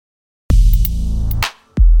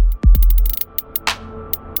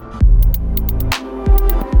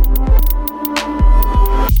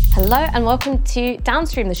Hello and welcome to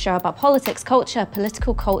Downstream, the show about politics, culture,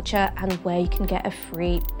 political culture, and where you can get a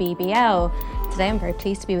free BBL. Today I'm very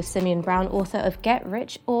pleased to be with Simeon Brown, author of Get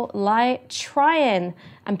Rich or Lie Trying,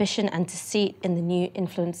 Ambition and Deceit in the New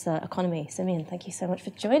Influencer Economy. Simeon, thank you so much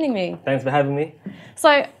for joining me. Thanks for having me.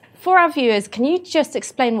 So for our viewers, can you just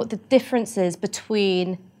explain what the difference is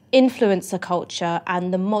between influencer culture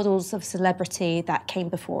and the models of celebrity that came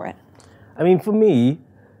before it? I mean, for me,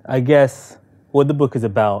 I guess what the book is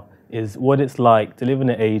about is what it's like to live in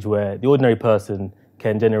an age where the ordinary person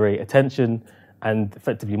can generate attention and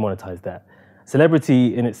effectively monetize that.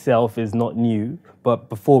 Celebrity in itself is not new, but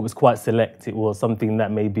before it was quite select. It was something that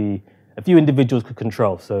maybe a few individuals could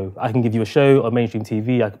control. So I can give you a show on mainstream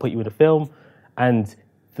TV, I could put you in a film, and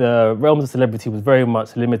the realms of celebrity was very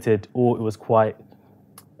much limited, or it was quite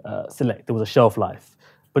select. There was a shelf life.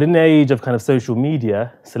 But in the age of kind of social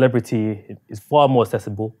media, celebrity is far more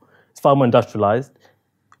accessible. It's far more industrialized.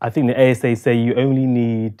 I think the ASA say you only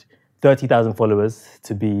need 30,000 followers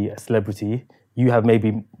to be a celebrity. You have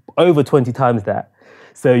maybe over 20 times that.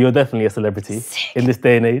 So you're definitely a celebrity in this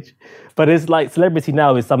day and age. But it's like celebrity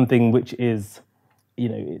now is something which is, you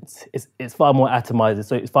know, it's far more atomized,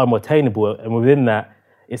 so it's far more attainable. And within that,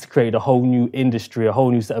 it's created a whole new industry, a whole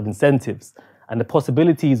new set of incentives. And the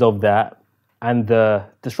possibilities of that and the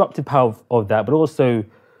disruptive power of that, but also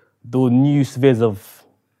the new spheres of,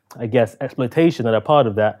 I guess, exploitation that are part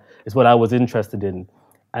of that is what I was interested in.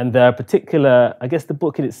 And the particular, I guess the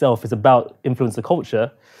book in itself is about influencer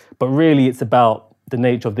culture, but really it's about the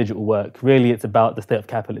nature of digital work. Really it's about the state of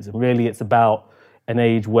capitalism. Really it's about an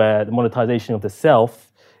age where the monetization of the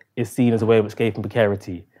self is seen as a way of escaping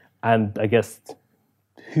precarity. And I guess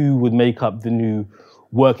who would make up the new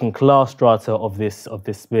working class strata of this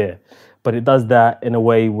sphere. But it does that in a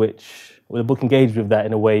way which, well, the book engages with that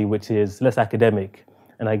in a way which is less academic,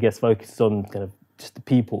 and I guess focuses on kind of just the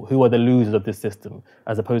people who are the losers of this system,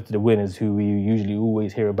 as opposed to the winners who we usually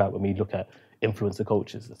always hear about when we look at influencer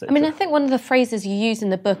cultures, etc. I mean, I think one of the phrases you use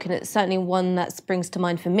in the book, and it's certainly one that springs to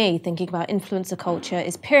mind for me, thinking about influencer culture,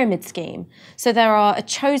 is pyramid scheme. So there are a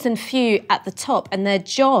chosen few at the top, and their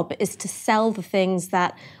job is to sell the things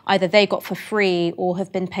that either they got for free or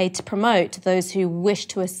have been paid to promote to those who wish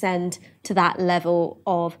to ascend to that level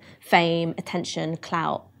of fame, attention,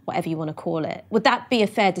 clout, whatever you want to call it. Would that be a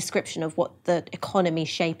fair description of what the economy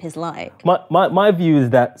shape is like? My view is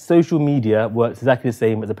that social media works exactly the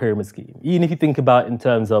same as a pyramid scheme. Even if you think about it in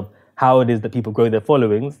terms of how it is that people grow their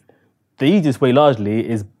followings, the easiest way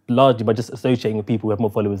is largely by just associating with people who have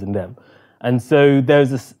more followers than them. And so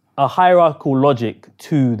there's a hierarchical logic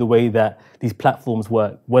to the way that these platforms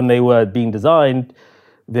work. When they were being designed,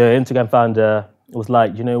 the Instagram founder was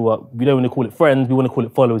like, you know what, we don't want to call it friends, we want to call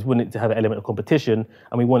it followers, we want it to have an element of competition,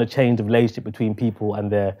 and we want to change the relationship between people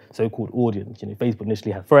and their so-called audience. You know, Facebook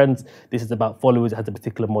initially had friends, this is about followers, it has a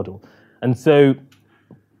particular model. And so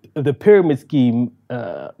the pyramid scheme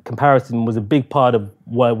comparison was a big part of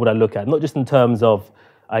what I look at, not just in terms of,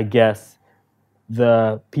 I guess,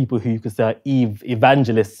 the people who you could say are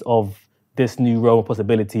evangelists of this new realm of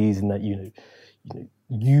possibilities, and that,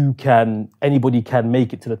 anybody can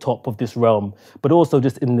make it to the top of this realm, but also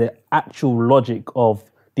just in the actual logic of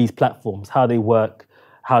these platforms, how they work,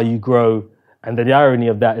 how you grow. And the irony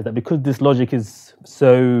of that is that because this logic is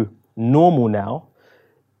so normal now,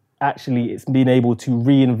 actually it's been able to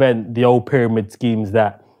reinvent the old pyramid schemes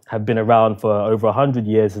that have been around for over 100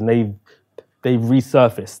 years, and they've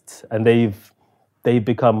resurfaced and they've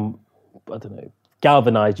become, I don't know,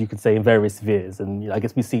 galvanized, you could say, in various spheres. And I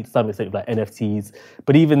guess we see some extent of like NFTs,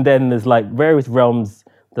 but even then there's like various realms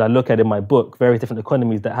that I look at in my book, various different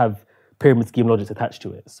economies that have pyramid scheme logics attached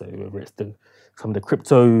to it. So whether it's some of the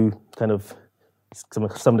crypto kind of, some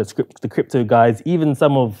of the crypto guys, even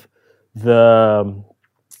some of the,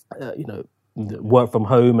 the work from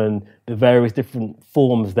home and the various different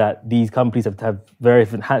forms that these companies have various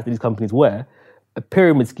different hats that these companies wear. A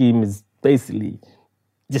pyramid scheme is basically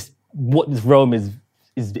just what this realm is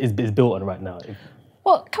built on right now.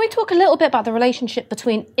 Well, can we talk a little bit about the relationship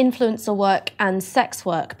between influencer work and sex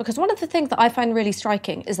work? Because one of the things that I find really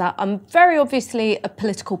striking is that I'm very obviously a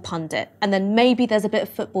political pundit, and then maybe there's a bit of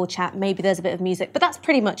football chat, maybe there's a bit of music, but that's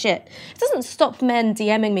pretty much it. It doesn't stop men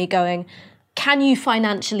DMing me going, can you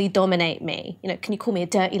financially dominate me? Can you call me a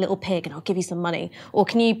dirty little pig and I'll give you some money? Or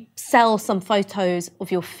can you sell some photos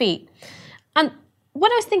of your feet? And when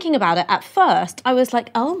I was thinking about it at first, I was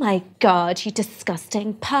like, oh my God, you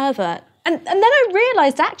disgusting pervert. And then I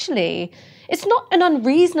realised actually it's not an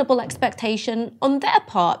unreasonable expectation on their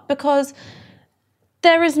part, because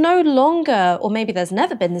there is no longer, or maybe there's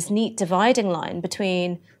never been, this neat dividing line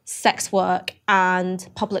between sex work and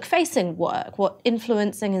public-facing work. What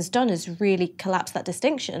influencing has done is really collapse that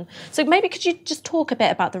distinction. So maybe could you just talk a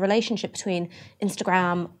bit about the relationship between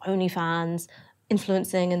Instagram, OnlyFans,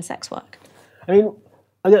 influencing and sex work? I mean,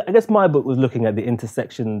 I guess my book was looking at the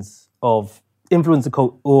intersections of influencer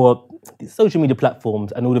cult or social media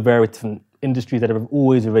platforms and all the various different industries that have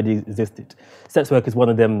always already existed. Sex work is one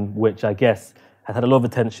of them, which I guess has had a lot of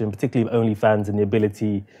attention, particularly with OnlyFans and the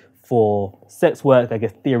ability for sex work, I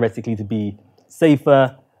guess, theoretically to be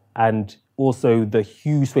safer, and also the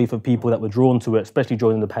huge swathe of people that were drawn to it, especially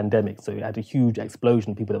during the pandemic. So it had a huge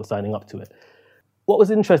explosion of people that were signing up to it. What was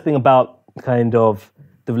interesting about kind of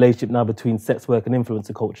the relationship now between sex work and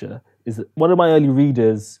influencer culture is that one of my early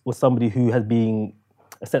readers was somebody who had been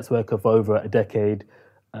a sex worker for over a decade.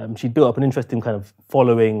 She'd built up an interesting kind of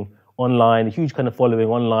following online, a huge kind of following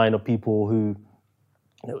online of people who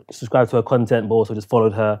subscribed to her content but also just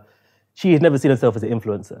followed her. She had never seen herself as an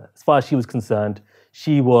influencer. As far as she was concerned,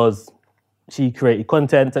 she created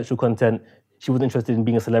content, sexual content. She wasn't interested in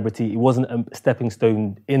being a celebrity. It wasn't a stepping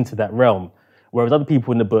stone into that realm. Whereas other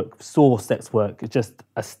people in the book saw sex work as just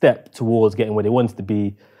a step towards getting where they wanted to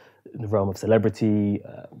be in the realm of celebrity.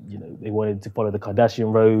 They wanted to follow the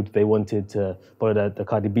Kardashian road. They wanted to follow the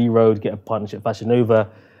Cardi B road, get a partnership with Fashion Nova.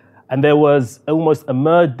 And there was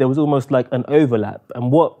almost like an overlap. And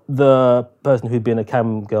what the person who'd been a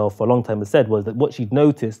cam girl for a long time had said was that what she'd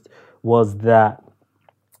noticed was that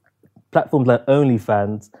platforms like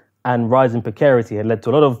OnlyFans and rising precarity had led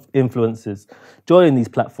to a lot of influencers joining these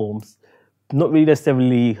platforms, not really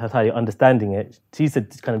necessarily entirely understanding it. She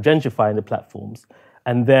said kind of gentrifying the platforms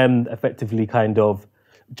and then effectively kind of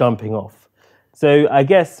jumping off. So I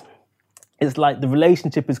guess it's like the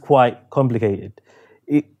relationship is quite complicated.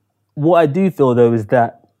 What I do feel, though, is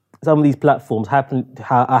that some of these platforms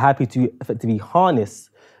are happy to effectively harness,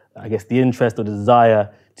 I guess, the interest or the desire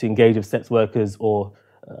to engage with sex workers or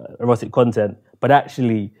erotic content, but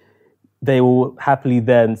actually they will happily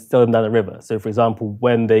then sell them down the river. So, for example,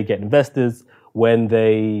 when they get investors, when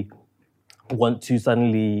they want to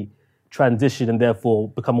suddenly transition and therefore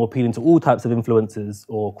become more appealing to all types of influencers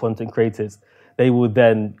or content creators, they will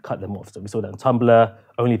then cut them off. So we saw that on Tumblr,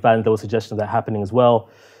 OnlyFans, there were suggestions of that happening as well.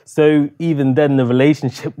 So even then, the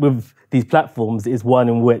relationship with these platforms is one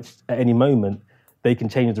in which, at any moment, they can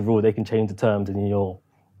change the rule, they can change the terms, and your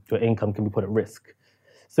income can be put at risk.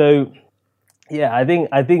 So, yeah,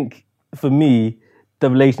 I think for me, the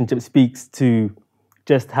relationship speaks to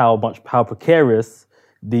just how precarious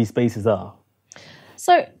these spaces are.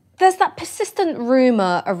 So there's that persistent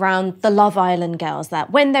rumour around the Love Island girls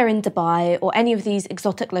that when they're in Dubai or any of these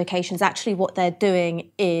exotic locations, actually what they're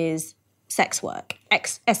doing is sex work,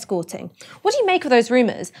 escorting. What do you make of those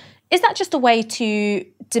rumours? Is that just a way to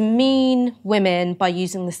demean women by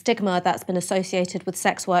using the stigma that's been associated with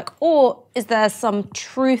sex work, or is there some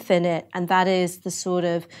truth in it, and that is the sort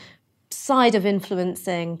of side of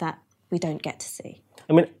influencing that we don't get to see?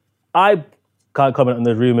 I mean, I can't comment on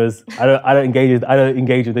those rumours. I don't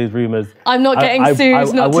engage with those rumours. I'm not getting sued,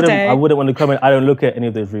 today. I wouldn't want to comment. I don't look at any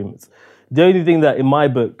of those rumours. The only thing that in my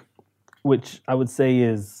book, which I would say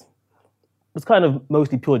is it's kind of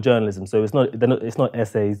mostly pure journalism. So it's not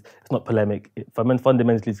essays, it's not polemic.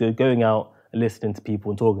 Fundamentally, it's going out and listening to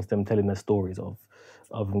people and talking to them, telling their stories of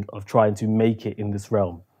trying to make it in this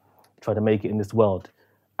realm, trying to make it in this world.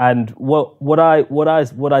 And what I did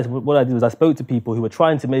was I spoke to people who were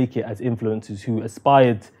trying to make it as influencers, who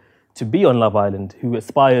aspired to be on Love Island, who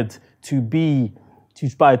aspired to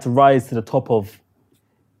rise to the top of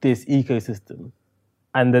this ecosystem.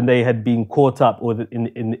 And then they had been caught up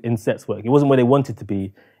in sex work. It wasn't where they wanted to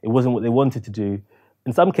be. It wasn't what they wanted to do.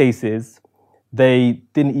 In some cases, they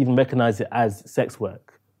didn't even recognize it as sex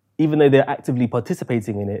work. Even though they're actively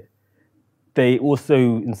participating in it, they also,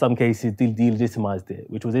 in some cases, delegitimized it,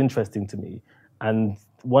 which was interesting to me. And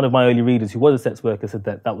one of my early readers, who was a sex worker, said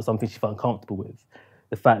that was something she felt uncomfortable with.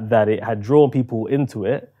 The fact that it had drawn people into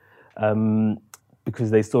it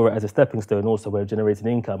because they saw it as a stepping stone, also a way of generating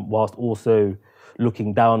income, whilst also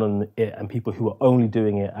looking down on it and people who were only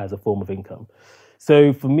doing it as a form of income.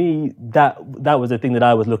 So for me, that was the thing that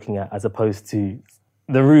I was looking at, as opposed to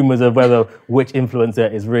the rumors of which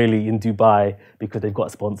influencer is really in Dubai because they've got a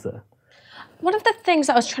sponsor. One of the things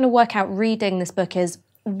that I was trying to work out reading this book is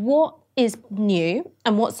what is new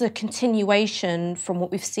and what's a continuation from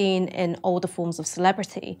what we've seen in older forms of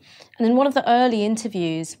celebrity. And in one of the early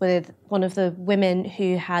interviews with one of the women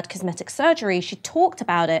who had cosmetic surgery, she talked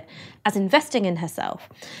about it as investing in herself.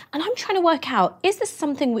 And I'm trying to work out, is this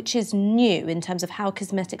something which is new in terms of how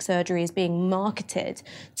cosmetic surgery is being marketed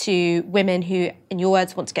to women who, in your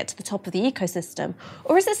words, want to get to the top of the ecosystem?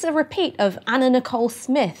 Or is this a repeat of Anna Nicole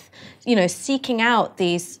Smith, seeking out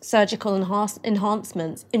these surgical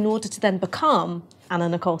enhancements in order to then become Anna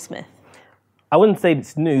Nicole Smith? I wouldn't say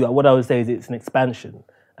it's new. What I would say is it's an expansion.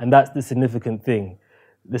 And that's the significant thing.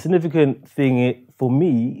 The significant thing for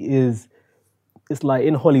me is it's like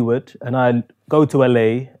in Hollywood, and I go to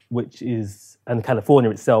LA, and California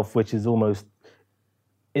itself, which is almost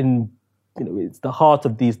it's the heart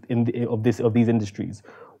of these industries.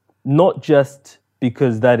 Not just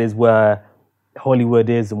because that is where Hollywood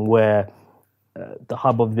is and where the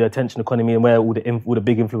hub of the attention economy and where all the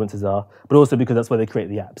big influencers are, but also because that's where they create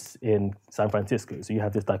the apps in San Francisco. So you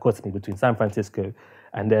have this dichotomy between San Francisco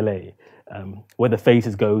and LA, where the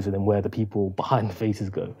faces goes and then where the people behind the faces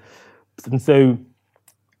go. And so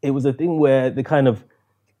it was a thing where the kind of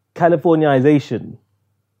Californiization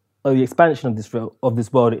or the expansion of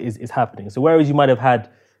this world is happening. So whereas you might have had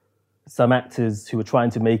some actors who were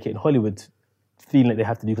trying to make it in Hollywood feeling like they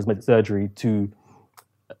have to do cosmetic surgery to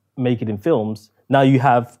make it in films, now you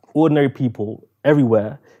have ordinary people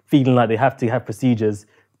everywhere feeling like they have to have procedures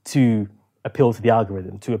to appeal to the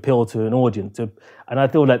algorithm, to appeal to an audience. And I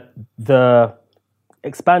feel that the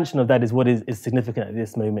expansion of that is what is significant at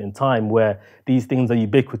this moment in time, where these things are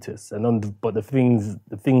ubiquitous, but the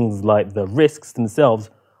things like the risks themselves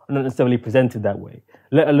are not necessarily presented that way,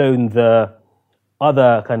 let alone the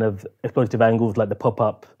other kind of exploitative angles like the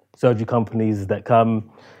pop-up surgery companies that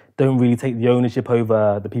don't really take the ownership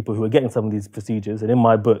over the people who are getting some of these procedures. And in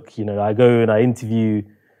my book, I go and I interview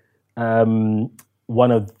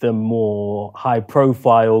one of the more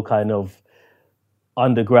high-profile kind of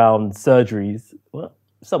underground surgeries, well,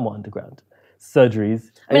 somewhat underground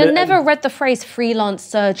surgeries. I mean, I never read the phrase freelance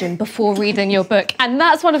surgeon before reading your book, and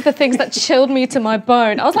that's one of the things that chilled me to my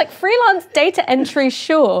bone. I was like, freelance data entry,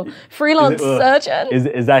 sure. Freelance surgeon?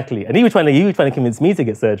 Exactly. And he was trying to convince me to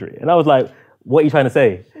get surgery. And I was like, what are you trying to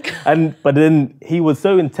say? But then he was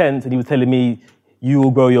so intense and he was telling me, you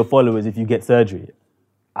will grow your followers if you get surgery.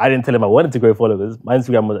 I didn't tell him I wanted to grow followers. My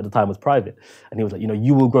Instagram at the time was private. And he was like,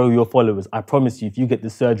 you will grow your followers. I promise you, if you get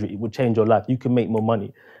this surgery, it will change your life. You can make more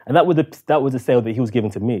money. And that was the sale that he was giving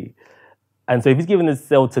to me. And so if he's giving this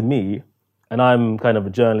sale to me, and I'm kind of a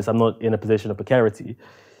journalist, I'm not in a position of precarity,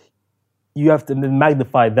 you have to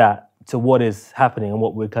magnify that to what is happening and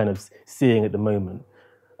what we're kind of seeing at the moment.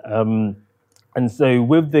 And so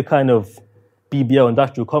with the kind of BBL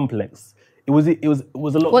industrial complex, it was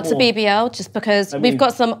a lot What's more. a BBL? Just because we've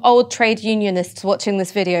got some old trade unionists watching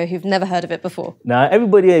this video who've never heard of it before. Now,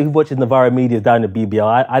 everybody who watches Navarro Media is down to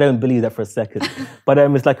BBL. I don't believe that for a second. But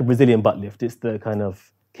it's like a Brazilian butt lift. It's the kind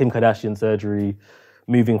of Kim Kardashian surgery,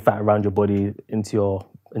 moving fat around your body into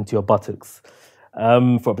your buttocks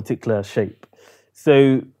for a particular shape.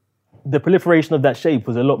 So the proliferation of that shape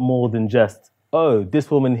was a lot more than just, oh, this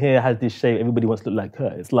woman here has this shape, everybody wants to look like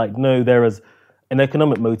her. It's like, no, there is an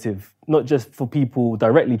economic motive, not just for people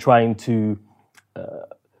directly trying to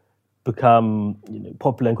become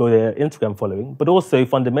popular and grow their Instagram following, but also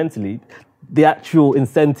fundamentally the actual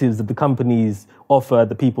incentives that the companies offer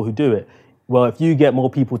the people who do it. Well, if you get more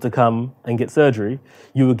people to come and get surgery,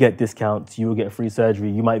 you will get discounts, you will get free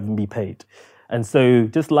surgery, you might even be paid. And so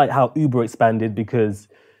just like how Uber expanded, because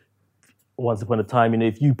once upon a time,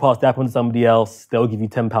 if you pass that on to somebody else, they'll give you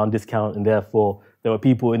 £10 discount, and therefore there were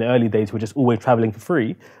people in the early days who were just always traveling for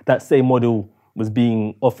free. That same model was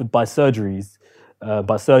being offered by surgeries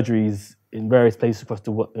in various places across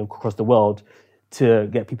the world to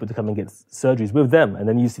get people to come and get surgeries with them. And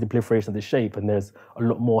then you see the proliferation of this shape, and there's a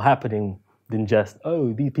lot more happening than just,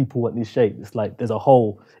 oh, these people want this shape. It's like there's a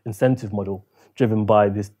whole incentive model driven by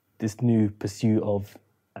this new pursuit of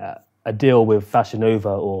a deal with Fashion Nova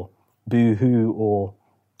or Boohoo or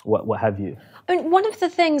what have you. I mean, one of the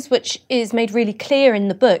things which is made really clear in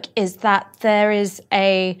the book is that there is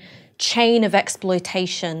a chain of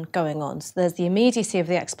exploitation going on. So there's the immediacy of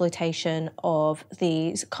the exploitation of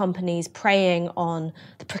these companies preying on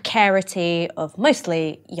the precarity of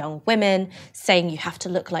mostly young women, saying you have to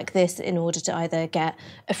look like this in order to either get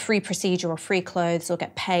a free procedure or free clothes or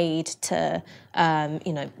get paid to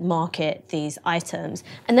market these items.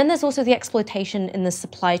 And then there's also the exploitation in the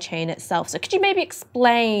supply chain itself. So could you maybe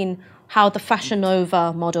explain how the Fashion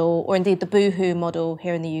Nova model, or indeed the Boohoo model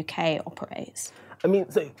here in the UK, operates? I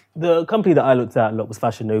mean, so the company that I looked at a lot was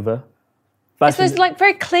Fashion Nova. It's those like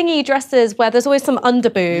very clingy dresses where there's always some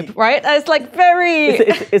underboob, right? It's like very.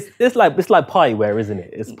 It's like party wear, isn't it?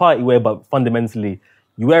 It's party wear, but fundamentally,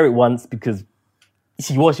 you wear it once because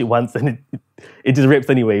you wash it once and it just rips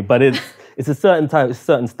anyway. But it's a certain type, a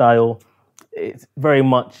certain style. It's very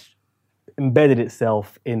much embedded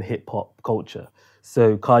itself in hip hop culture.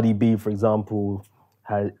 So Cardi B, for example,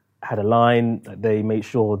 had a line that they made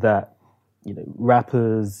sure that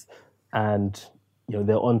rappers and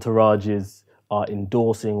their entourages are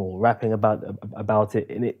endorsing or rapping about it,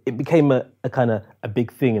 and it became a kind of a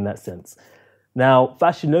big thing in that sense. Now,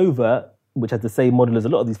 Fashion Nova, which has the same model as a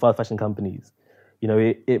lot of these fast fashion companies,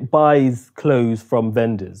 it buys clothes from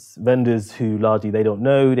vendors who largely they don't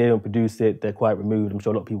know, they don't produce it, they're quite removed. I'm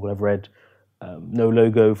sure a lot of people have read No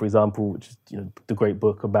Logo, for example, which is the great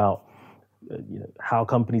book about how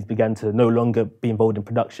companies began to no longer be involved in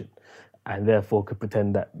production and therefore could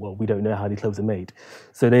pretend that, well, we don't know how these clothes are made.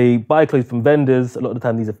 So they buy clothes from vendors. A lot of the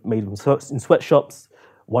time these are made in sweatshops.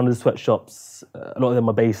 One of the sweatshops, a lot of them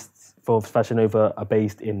are based, for Fashion Nova, are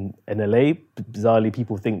based in LA. Bizarrely,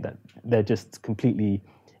 people think that they're just completely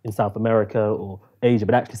in South America or Asia,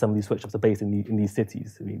 but actually some of these sweatshops are based in these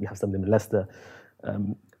cities. We have some in Leicester.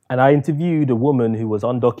 And I interviewed a woman who was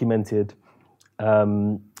undocumented.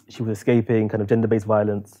 She was escaping kind of gender-based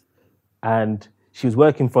violence, and she was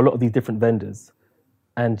working for a lot of these different vendors.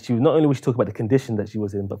 And she was not only was she talking about the condition that she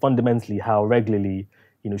was in, but fundamentally how regularly,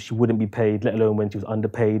 she wouldn't be paid, let alone when she was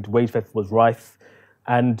underpaid. Wage theft was rife,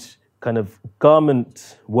 and kind of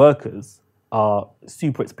garment workers are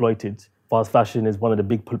super exploited. Fast fashion is one of the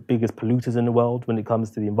biggest polluters in the world when it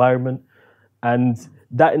comes to the environment, and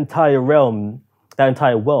that entire realm, that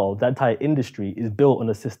entire world, that entire industry is built on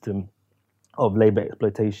a system of labor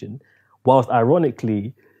exploitation, whilst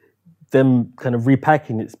ironically, them kind of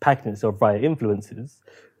packaging itself via influencers,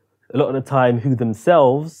 a lot of the time who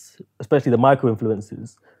themselves, especially the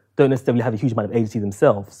micro-influencers, don't necessarily have a huge amount of agency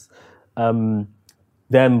themselves.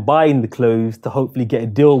 Them buying the clothes to hopefully get a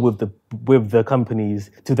deal with the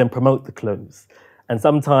companies to then promote the clothes. And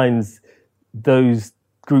sometimes those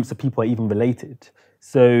groups of people are even related.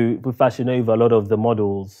 So with Fashion Nova, a lot of the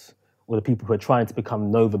models or the people who are trying to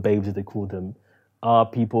become Nova babes, as they call them, are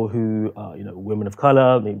people who are, women of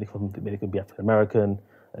color, maybe they could be African American,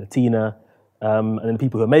 Latina, and then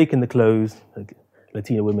people who are making the clothes, like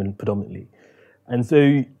Latina women predominantly. And so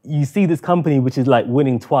you see this company which is like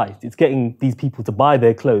winning twice. It's getting these people to buy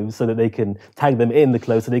their clothes so that they can tag them in the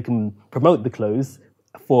clothes so they can promote the clothes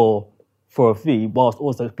for a fee, whilst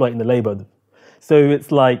also exploiting the labor. So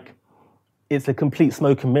it's a complete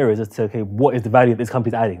smoke and mirrors as to, okay, what is the value that this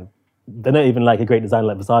company's adding? They're not even like a great designer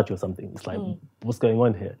like Versace or something. It's like, what's going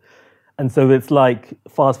on here? And so it's like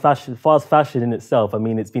fast fashion in itself. I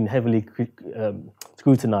mean, it's been heavily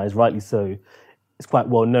scrutinized, rightly so. It's quite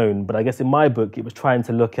well known. But I guess in my book, it was trying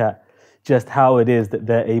to look at just how it is that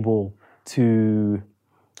they're able to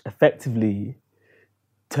effectively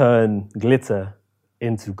turn glitter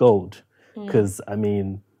into gold. Because, I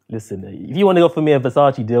mean, listen, if you want to offer me a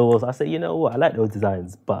Versace deal, I say, you know what, I like those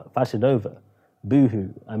designs, but Fashion Nova,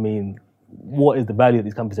 boohoo. I mean, what is the value that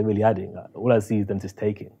these companies are really adding? All I see is them just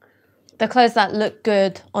taking. The clothes that look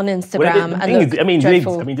good on Instagram and look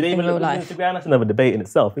dreadful do they even in real look good on life. Instagram? That's another debate in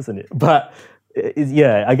itself, isn't it? But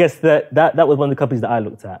I guess that was one of the companies that I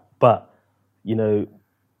looked at. But,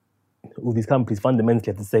 all these companies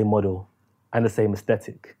fundamentally have the same model and the same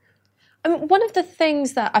aesthetic. One of the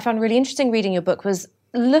things that I found really interesting reading your book was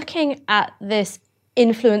looking at this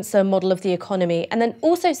influencer model of the economy and then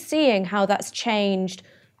also seeing how that's changed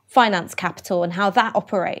finance capital and how that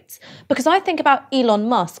operates. Because I think about Elon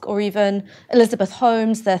Musk or even Elizabeth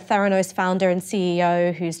Holmes, the Theranos founder and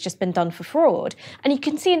CEO who's just been done for fraud. And you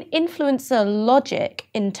can see an influencer logic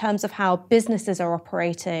in terms of how businesses are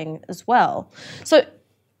operating as well. So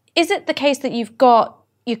is it the case that you've got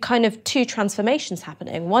your kind of two transformations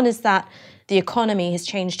happening? One is that the economy has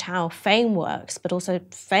changed how fame works, but also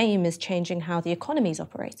fame is changing how the economy is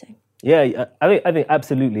operating. Yeah, I think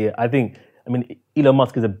absolutely. I mean, Elon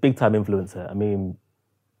Musk is a big-time influencer. I mean,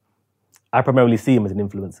 I primarily see him as an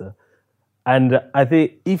influencer. And I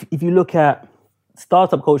think if you look at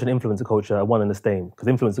startup culture and influencer culture are one and the same, because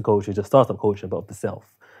influencer culture is just startup culture, but of the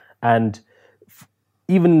self. And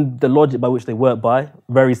even the logic by which they work by,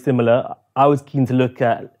 very similar. I was keen to look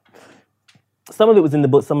at, some of it was in the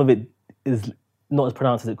book, some of it is not as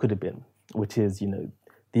pronounced as it could have been, which is,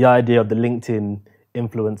 the idea of the LinkedIn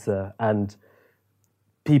influencer and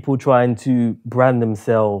people trying to brand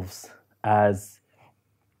themselves as,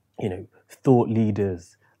 thought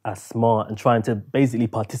leaders, as smart, and trying to basically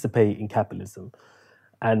participate in capitalism.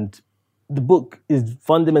 And the book is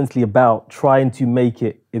fundamentally about trying to make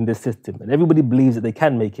it in this system. And everybody believes that they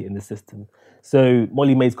can make it in this system. So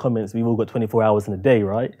Molly May's comments, we've all got 24 hours in a day,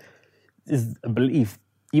 right? Is a belief,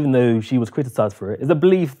 even though she was criticized for it, is a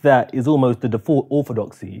belief that is almost the default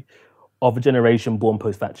orthodoxy of a generation born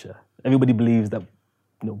post-Thatcher. Everybody believes that,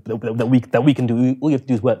 that we can do, all you have to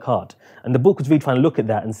do is work hard. And the book was really trying to look at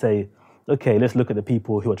that and say, okay, let's look at the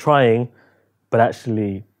people who are trying, but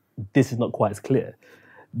actually this is not quite as clear.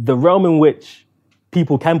 The realm in which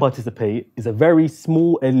people can participate is a very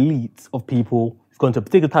small elite of people who've gone to a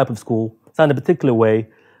particular type of school, sound a particular way,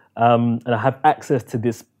 and have access to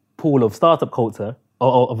this pool of startup culture,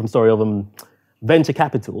 of venture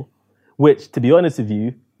capital, which, to be honest with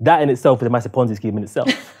you, that in itself is a massive Ponzi scheme in itself.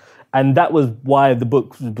 And that was why the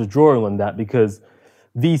book was drawing on that, because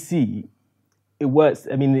VC, it works.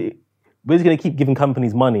 I mean, we're just going to keep giving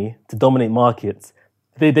companies money to dominate markets.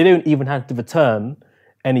 They don't even have to return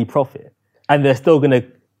any profit, and they're still going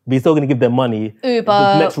to give them money. Uber,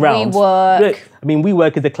 the next round. WeWork. I mean,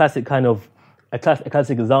 WeWork is a classic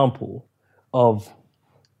classic example of,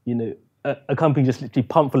 a company just literally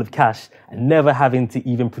pumped full of cash and never having to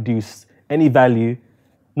even produce any value,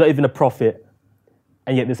 not even a profit,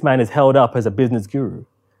 and yet this man is held up as a business guru,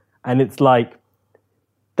 and it's like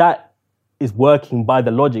that is working by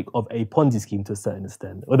the logic of a Ponzi scheme to a certain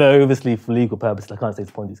extent. Although obviously for legal purposes, I can't say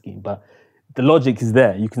it's a Ponzi scheme, but the logic is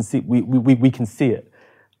there. You can see, we can see it.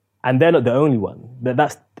 And they're not the only one.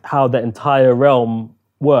 That's how the entire realm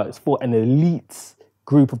works for an elite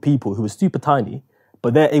group of people who are super tiny,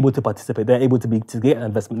 but they're able to participate. They're able to get an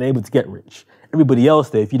investment. They're able to get rich. Everybody else,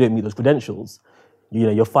 though, if you don't meet those credentials,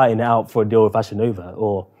 you're fighting it out for a deal with Fashion Nova,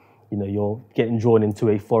 or you're getting drawn into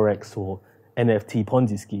a Forex or NFT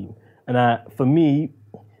Ponzi scheme. And for me,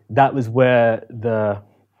 that was where the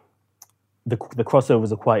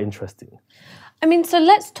crossovers are quite interesting. I mean, so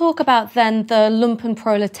let's talk about then the lumpen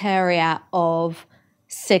proletariat of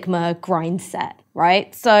Sigma Grindset,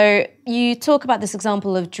 right? So you talk about this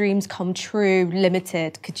example of Dreams Come True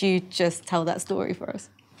Limited. Could you just tell that story for us?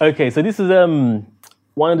 Okay, so this is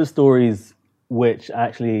one of the stories which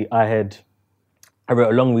actually I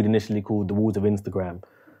wrote a long read initially called The Walls of Instagram,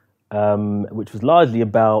 which was largely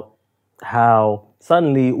about how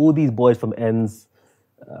suddenly all these boys from ends,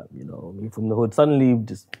 from the hood, suddenly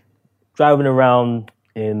just driving around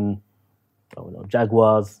in,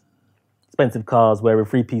 Jaguars, expensive cars, wearing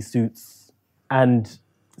three-piece suits, and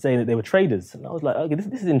saying that they were traders. And I was like, okay,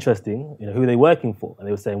 this is interesting. Who are they working for? And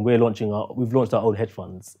they were saying, we've launched our own hedge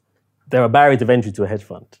funds. There are barriers of entry to a hedge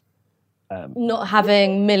fund. Not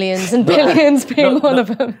having millions and billions being one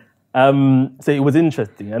of them. So it was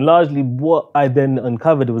interesting. And largely what I then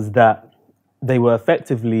uncovered was that they were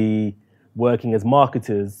effectively working as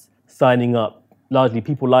marketers, signing up largely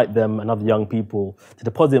people like them and other young people to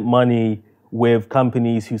deposit money with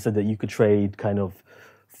companies who said that you could trade kind of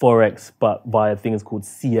Forex, but via things called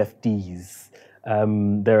CFDs.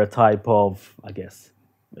 They're a type of, I guess,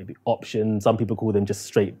 maybe option. Some people call them just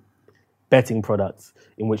straight betting products,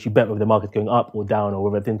 in which you bet whether the market's going up or down, or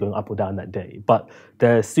whether things going up or down that day. But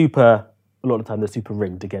a lot of the time they're super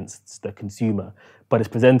rigged against the consumer. But it's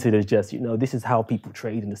presented as just, this is how people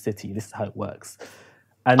trade in the city. This is how it works.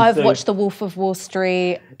 And I've watched The Wolf of Wall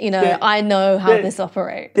Street. I know how this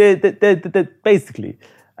operates. Basically.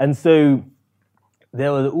 And so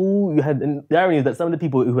there was and the irony is that some of the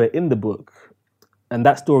people who were in the book, and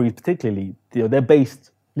that story particularly, they're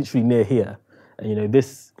based literally near here. And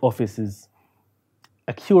this office is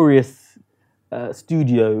a curious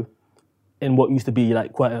studio in what used to be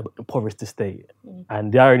like quite a impoverished estate.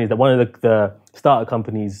 And the irony is that one of the startup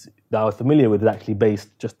companies that I was familiar with is actually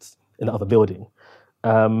based just in the other building,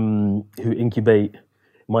 who incubate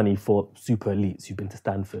money for super elites who've been to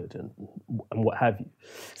Stanford and what have you.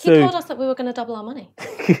 He told us that we were going to double our money.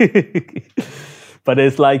 But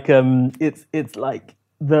it's like, it's like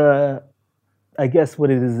I guess what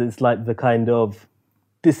it is, it's like the kind of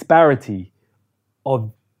disparity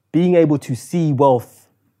of being able to see wealth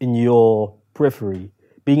in your periphery,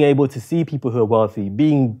 being able to see people who are wealthy,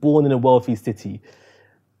 being born in a wealthy city,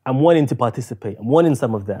 and wanting to participate, and wanting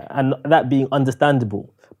some of that, and that being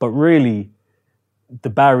understandable. But really, the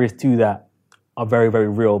barriers to that are very, very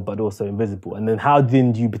real, but also invisible. And then how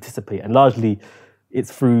then do you participate? And largely,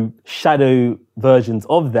 it's through shadow versions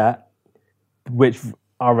of that, which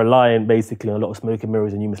are reliant basically on a lot of smoke and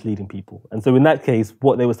mirrors and you misleading people. And so in that case,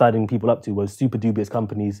 what they were signing people up to was super dubious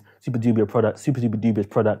companies, super dubious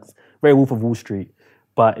products, very Wolf of Wall Street.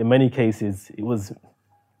 But in many cases,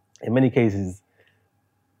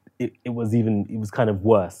 it it was kind of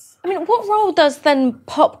worse. I mean, what role does then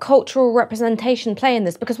pop cultural representation play in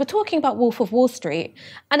this? Because we're talking about Wolf of Wall Street,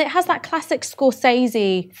 and it has that classic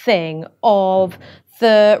Scorsese thing of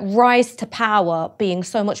the rise to power being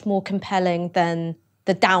so much more compelling than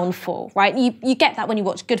the downfall, right? You get that when you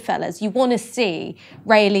watch Goodfellas. You want to see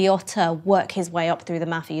Ray Liotta work his way up through the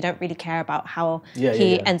mafia. You don't really care about how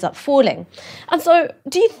he ends up falling. And so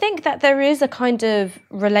do you think that there is a kind of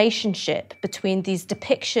relationship between these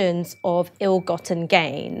depictions of ill-gotten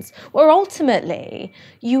gains, where ultimately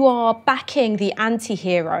you are backing the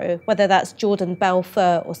anti-hero, whether that's Jordan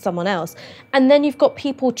Belfort or someone else, and then you've got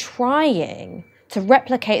people trying to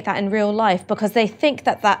replicate that in real life because they think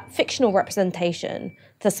that that fictional representation,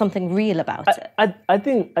 there's something real about it? I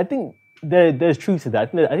think there's truth to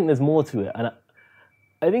that. I think there's more to it. And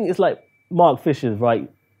I think it's like Mark Fisher's,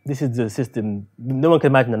 right? This is the system. No one can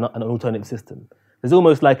imagine an alternative system. There's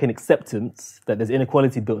almost like an acceptance that there's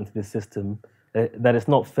inequality built into this system, that it's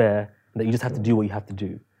not fair, and that you just have to do what you have to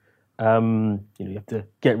do. You have to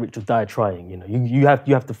get rich or die trying. You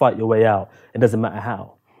have to fight your way out. It doesn't matter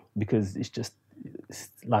how, because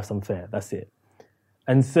life's unfair. That's it.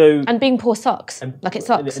 And so, and being poor sucks. Like it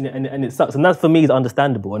sucks. And it sucks. And that for me is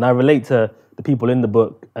understandable. And I relate to the people in the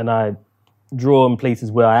book, and I draw on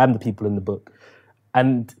places where I am the people in the book.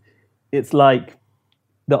 And it's like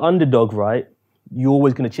the underdog, right? You're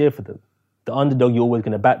always going to cheer for them. The underdog, you're always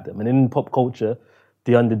going to back them. And in pop culture,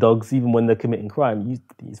 the underdogs, even when they're committing crime,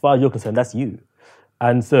 as far as you're concerned, that's you.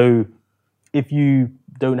 And so if you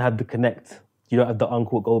don't have the connect, you don't have the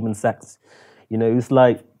uncle at Goldman Sachs, it's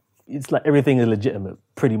like everything is legitimate,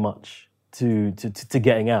 pretty much, to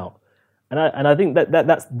getting out. And I think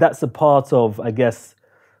that's a part of, I guess,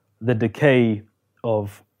 the decay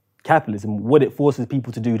of capitalism. What it forces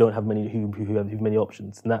people to do don't have many who have many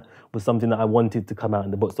options, and that was something that I wanted to come out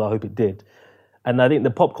in the book, so I hope it did. And I think the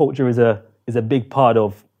pop culture is a big part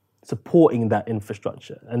of supporting that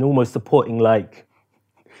infrastructure, and almost supporting, like,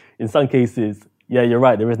 in some cases, yeah, you're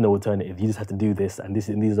right, there is no alternative. You just have to do this, and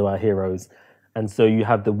these are our heroes. And so you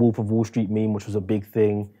have the Wolf of Wall Street meme, which was a big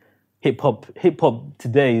thing. Hip hop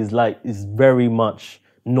today is very much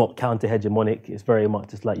not counter-hegemonic. It's very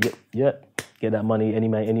much just like, get that money any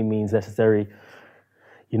means necessary.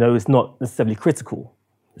 It's not necessarily critical.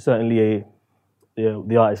 Certainly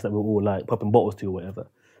the artists that we're all like popping bottles to or whatever.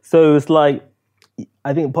 So it's like,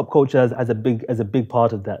 I think pop culture has a big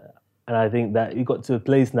part of that. And I think that we got to a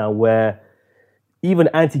place now where even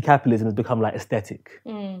anti-capitalism has become like aesthetic.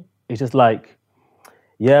 It's just like,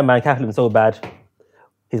 yeah, man, capitalism's so bad.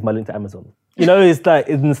 Here's my link to Amazon.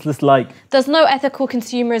 It's just like... There's no ethical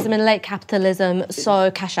consumerism in late capitalism,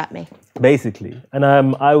 so cash at me. Basically. And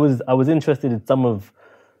I was interested in some of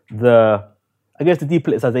the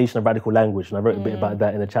depoliticization of radical language. And I wrote a bit about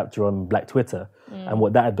that in a chapter on Black Twitter and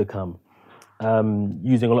what that had become.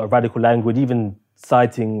 Using a lot of radical language, even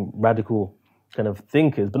citing radical kind of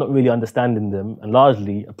thinkers, but not really understanding them and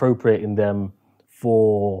largely appropriating them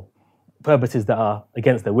for purposes that are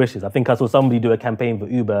against their wishes. I think I saw somebody do a campaign for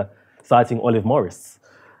Uber citing Olive Morris.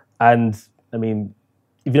 And I mean,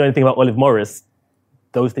 if you know anything about Olive Morris,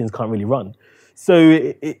 those things can't really run.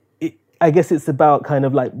 So I guess it's about kind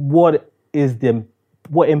of like, what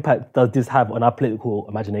impact does this have on our political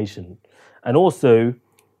imagination? And also,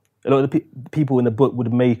 a lot of the people in the book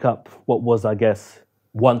would make up what was, I guess,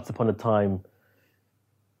 once upon a time,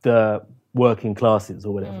 the working classes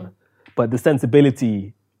or whatever. But the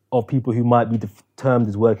sensibility of people who might be termed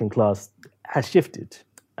as working class has shifted.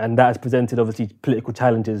 And that has presented, obviously, political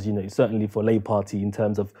challenges, certainly for Labour Party in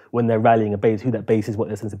terms of when they're rallying a base, who that base is, what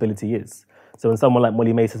their sensibility is. So when someone like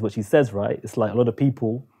Molly-Mae says what she says, right, it's like a lot of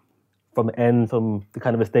people from the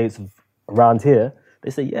kind of estates of around here, they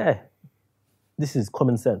say, yeah, this is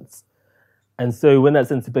common sense. And so when that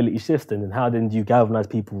sensibility shifts, then how then do you galvanize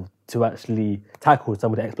people to actually tackle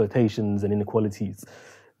some of the exploitations and inequalities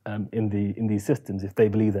in these systems if they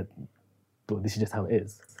believe that, well, this is just how it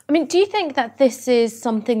is? I mean, do you think that this is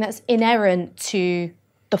something that's inherent to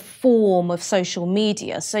the form of social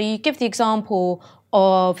media? So you give the example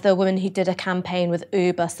of the woman who did a campaign with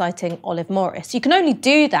Uber citing Olive Morris. You can only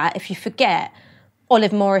do that if you forget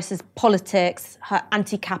Olive Morris's politics, her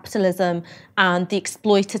anti-capitalism, and the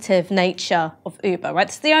exploitative nature of Uber, right?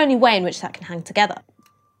 It's the only way in which that can hang together.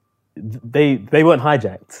 They weren't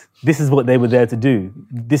hijacked. This is what they were there to do.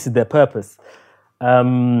 This is their purpose.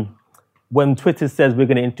 When Twitter says we're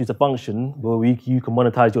going to introduce a function where you can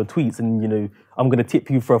monetize your tweets and, I'm going to tip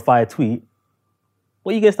you for a fire tweet,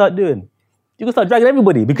 what are you going to start doing? You're going to start dragging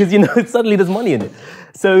everybody because, suddenly there's money in it.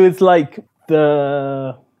 So it's like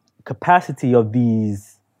the capacity of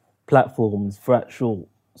these platforms for actual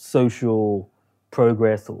social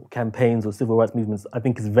progress or campaigns or civil rights movements, I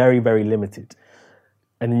think is very, very limited.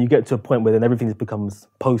 And then you get to a point where then everything just becomes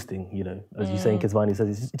posting, as you say, Kesvani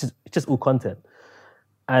says, it's just all content.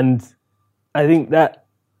 And I think that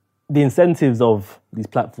the incentives of these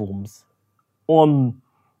platforms on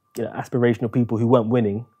aspirational people who weren't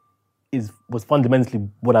winning was fundamentally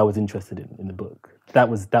what I was interested in the book. That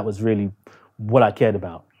was really what I cared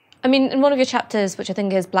about. I mean, in one of your chapters, which I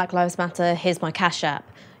think is Black Lives Matter, Here's My Cash App,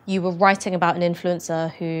 you were writing about an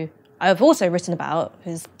influencer who I've also written about,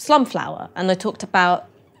 who's Slumflower, and I talked about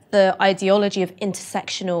the ideology of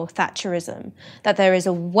intersectional Thatcherism, that there is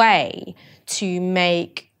a way to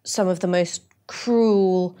make some of the most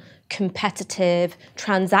cruel, competitive,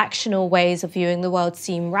 transactional ways of viewing the world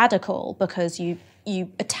seem radical because you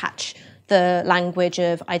attach the language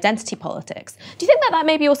of identity politics. Do you think that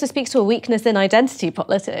maybe also speaks to a weakness in identity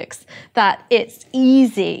politics, that it's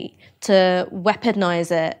easy to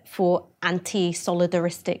weaponize it for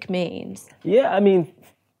anti-solidaristic means? Yeah, I mean,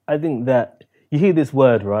 I think that you hear this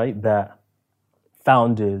word, right, that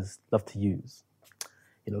founders love to use.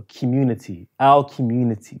 Community, our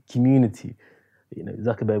community.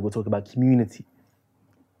 Zuckerberg will talk about community.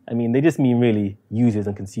 I mean, they just mean really users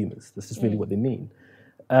and consumers. That's just really what they mean.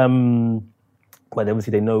 But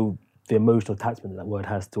obviously they know the emotional attachment that word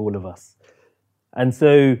has to all of us. And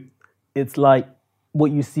so it's like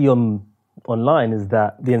what you see online is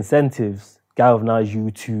that the incentives galvanize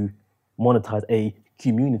you to monetize a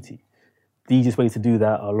community. The easiest ways to do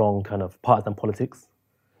that are along kind of partisan politics,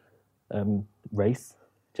 race,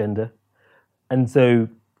 gender. And so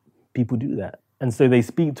people do that. And so they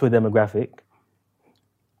speak to a demographic,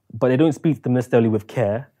 but they don't speak to them necessarily with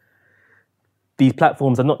care. These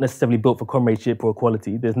platforms are not necessarily built for comradeship or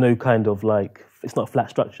equality. There's no kind of it's not a flat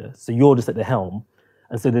structure. So you're just at the helm.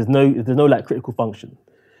 And so there's no critical function.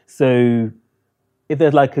 So if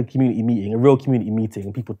there's a community meeting, a real community meeting,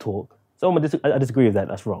 and people talk, so I disagree with that,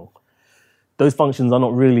 that's wrong. Those functions are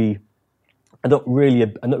not really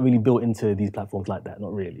built into these platforms like that,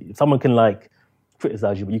 not really. If someone can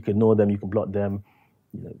criticize you, but you can ignore them, you can block them.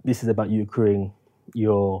 This is about you accruing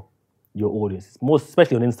your audience. More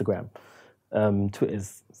especially on Instagram. Twitter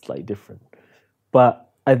is slightly different. But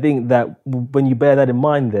I think that when you bear that in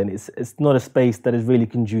mind, then it's not a space that is really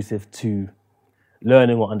conducive to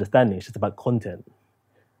learning or understanding. It's just about content.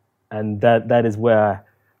 And that is where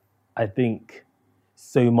I think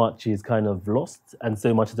so much is kind of lost and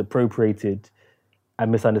so much is appropriated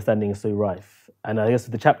and misunderstanding is so rife. And I guess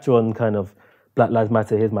the chapter on kind of Black Lives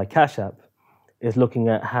Matter, Here's My Cash App, is looking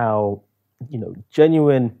at how,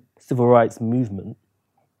 genuine civil rights movement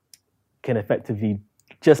can effectively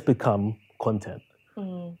just become content.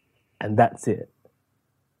 And that's it.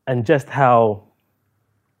 And just how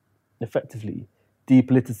effectively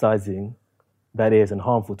depoliticizing that is and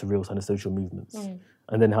harmful to real kind of social movements.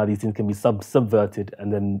 And then how these things can be subverted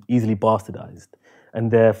and then easily bastardized. And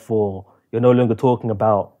therefore, you're no longer talking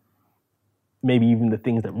about maybe even the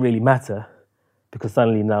things that really matter, because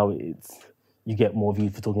suddenly now you get more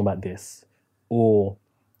views for talking about this. Or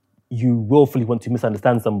you willfully want to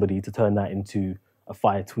misunderstand somebody to turn that into a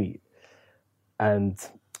fire tweet. And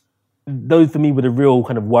those for me were the real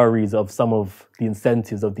kind of worries of some of the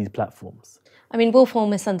incentives of these platforms. I mean, willful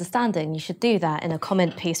misunderstanding, you should do that in a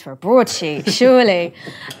comment piece for a broadsheet, surely.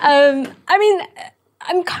 I mean,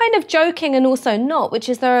 I'm kind of joking and also not, which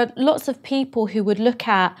is there are lots of people who would look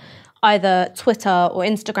at either Twitter or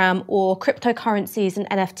Instagram or cryptocurrencies and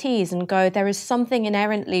NFTs and go, there is something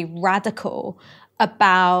inherently radical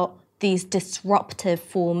about these disruptive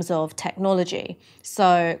forms of technology.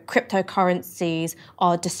 So cryptocurrencies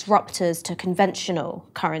are disruptors to conventional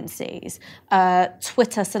currencies.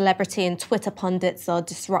 Twitter celebrity and Twitter pundits are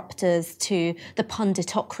disruptors to the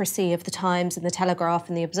punditocracy of the Times and the Telegraph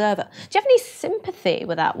and the Observer. Do you have any sympathy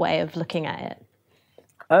with that way of looking at it?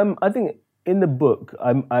 I think in the book,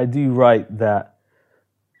 I do write that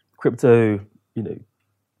crypto, is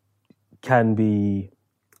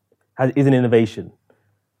an innovation.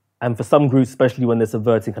 And for some groups, especially when they're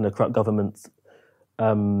subverting kind of corrupt governments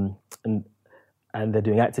and they're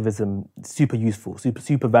doing activism, super useful,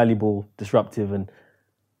 super valuable, disruptive.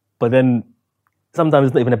 But then sometimes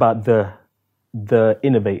it's not even about the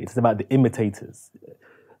innovators, it's about the imitators.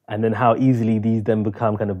 And then how easily these then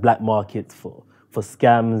become kind of black markets for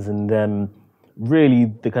scams, and then really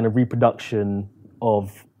the kind of reproduction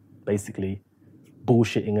of basically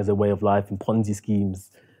bullshitting as a way of life and Ponzi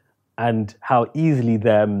schemes. And how easily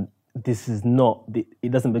then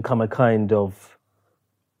it doesn't become a kind of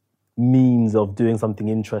means of doing something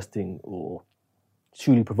interesting or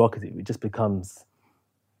truly provocative. It just becomes,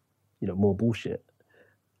 more bullshit.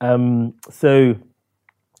 So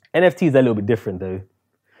NFTs are a little bit different, though,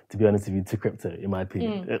 to be honest with you, to crypto, in my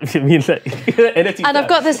opinion. I mean, like, NFTs and I've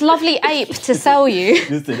got this lovely ape to sell you.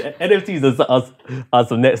 Listen, NFTs are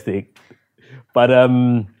some next thing. But I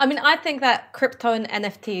mean, I think that crypto and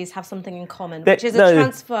NFTs have something in common, which is a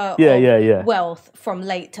transfer of wealth from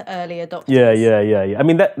late to early adopters. Yeah. I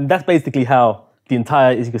mean, that's basically how the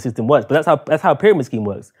entire ecosystem works. But that's how a pyramid scheme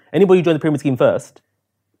works. Anybody who joins the pyramid scheme first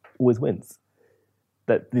always wins.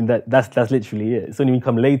 That's literally it. It's only when you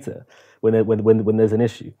come later when there's an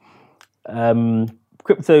issue.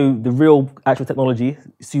 Crypto, the real actual technology,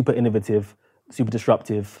 super innovative, super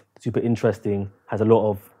disruptive, super interesting, has a lot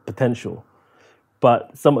of potential.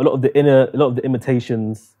 But a lot of the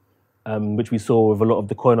imitations, which we saw with a lot of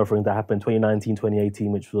the coin offerings that happened in 2019,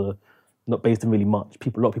 2018, which were not based on really much.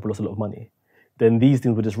 A lot of people lost a lot of money. Then these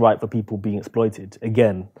things were just ripe for people being exploited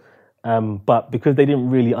again. But because they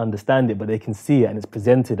didn't really understand it, but they can see it and it's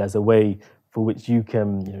presented as a way for which you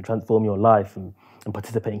can transform your life and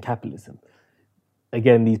participate in capitalism.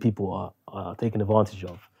 Again, these people are taken advantage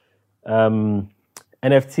of.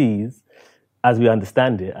 NFTs, as we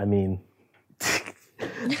understand it,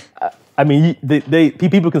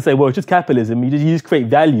 people can say, well, it's just capitalism. You just create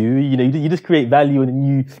value. You just create value and then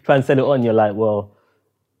you try and sell it on. You're like, well,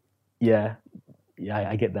 yeah,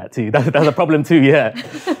 I get that too. That's a problem too. Yeah.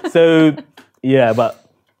 So yeah,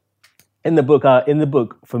 but in the book,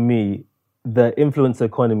 for me, the influencer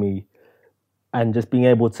economy and just being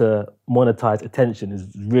able to monetize attention is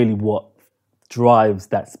really what drives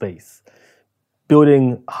that space.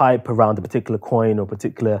 Building hype around a particular coin or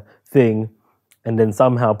particular thing, and then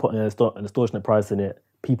somehow putting an extortionate price in it,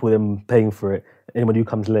 people then paying for it, anybody who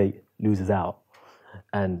comes late loses out.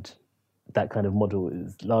 And that kind of model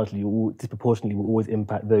is largely, disproportionately, will always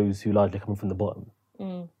impact those who largely come from the bottom.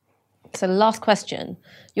 So last question.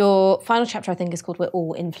 Your final chapter, I think, is called We're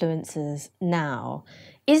All Influencers Now.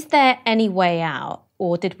 Is there any way out,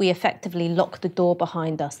 or did we effectively lock the door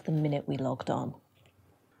behind us the minute we logged on?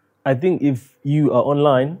 I think if you are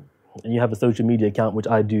online and you have a social media account, which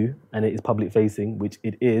I do, and it is public facing, which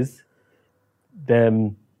it is,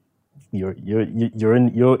 then you're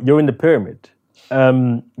in the pyramid.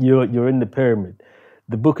 You're in the pyramid.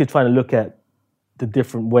 The book is trying to look at the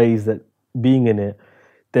different ways that being in it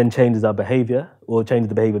then changes our behavior or changes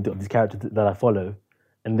the behavior of these characters that I follow,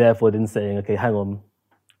 and therefore then saying, okay, hang on,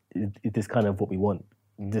 is this kind of what we want?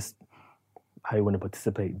 Is this how we want to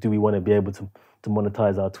participate? Do we want to be able to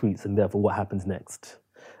monetize our tweets, and therefore what happens next?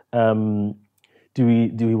 Do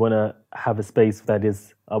we want to have a space that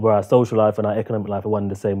is where our social life and our economic life are one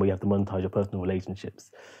and the same, where you have to monetize your personal relationships?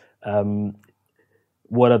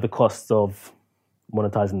 What are the costs of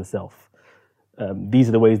monetizing the self? These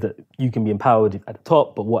are the ways that you can be empowered at the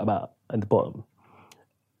top, but what about at the bottom?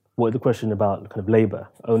 What is the question about kind of labor,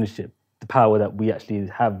 ownership, the power that we actually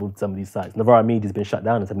have with some of these sites? Novara Media has been shut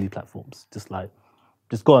down on some of these platforms, just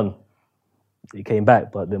gone. It came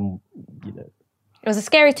back, but then, It was a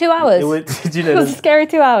scary 2 hours. It was a scary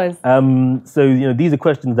 2 hours. So, these are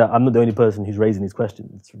questions that I'm not the only person who's raising these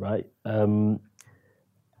questions, right? And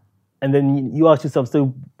then you ask yourself,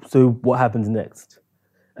 so what happens next?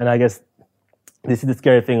 And I guess this is the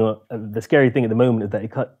scary thing. The scary thing at the moment is that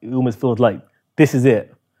it almost feels like this is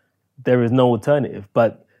it. There is no alternative,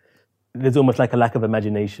 but there's almost like a lack of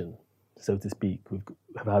imagination, so to speak, with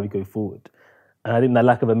how we go forward. And I think that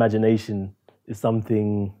lack of imagination is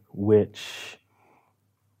something which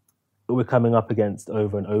we're coming up against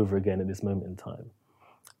over and over again at this moment in time.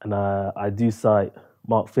 And I do cite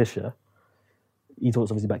Mark Fisher. He talks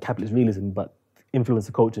obviously about capitalist realism, but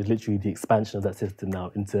influencer culture is literally the expansion of that system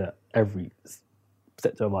now into every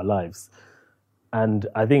sector of our lives. And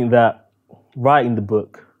I think that writing the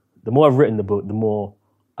book, the more I've written the book, the more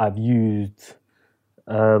I've used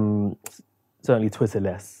certainly Twitter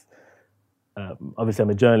less. Obviously, I'm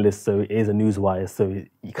a journalist, so it is a newswire. So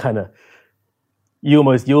you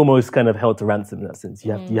almost kind of held to ransom in that sense.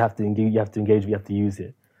 You have to engage, you have to use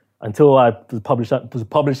it. Until I was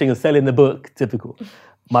publishing and selling the book, typical.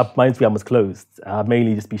 My Instagram was closed. I'd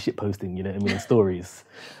mainly just be shit posting, stories.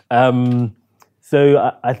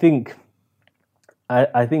 So I think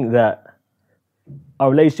that our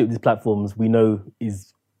relationship with these platforms, we know,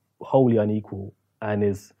 is wholly unequal and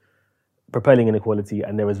is propelling inequality,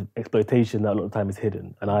 and there is exploitation that a lot of the time is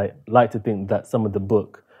hidden. And I like to think that some of the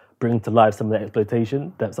book brings to life some of that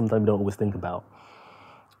exploitation that sometimes we don't always think about.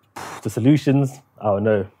 The solutions, I don't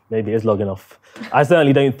know, maybe it's logging off. I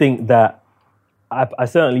certainly don't think that, I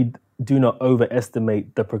certainly do not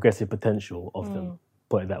overestimate the progressive potential of them,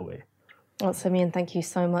 put it that way. Well, Simeon, thank you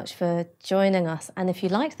so much for joining us. And if you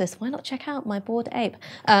like this, why not check out My Bored Ape?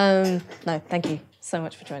 No, thank you so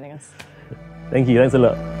much for joining us. Thank you, thanks a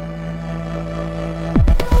lot.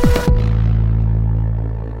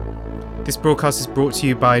 This broadcast is brought to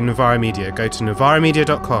you by Novara Media. Go to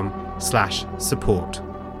novaramedia.com/support.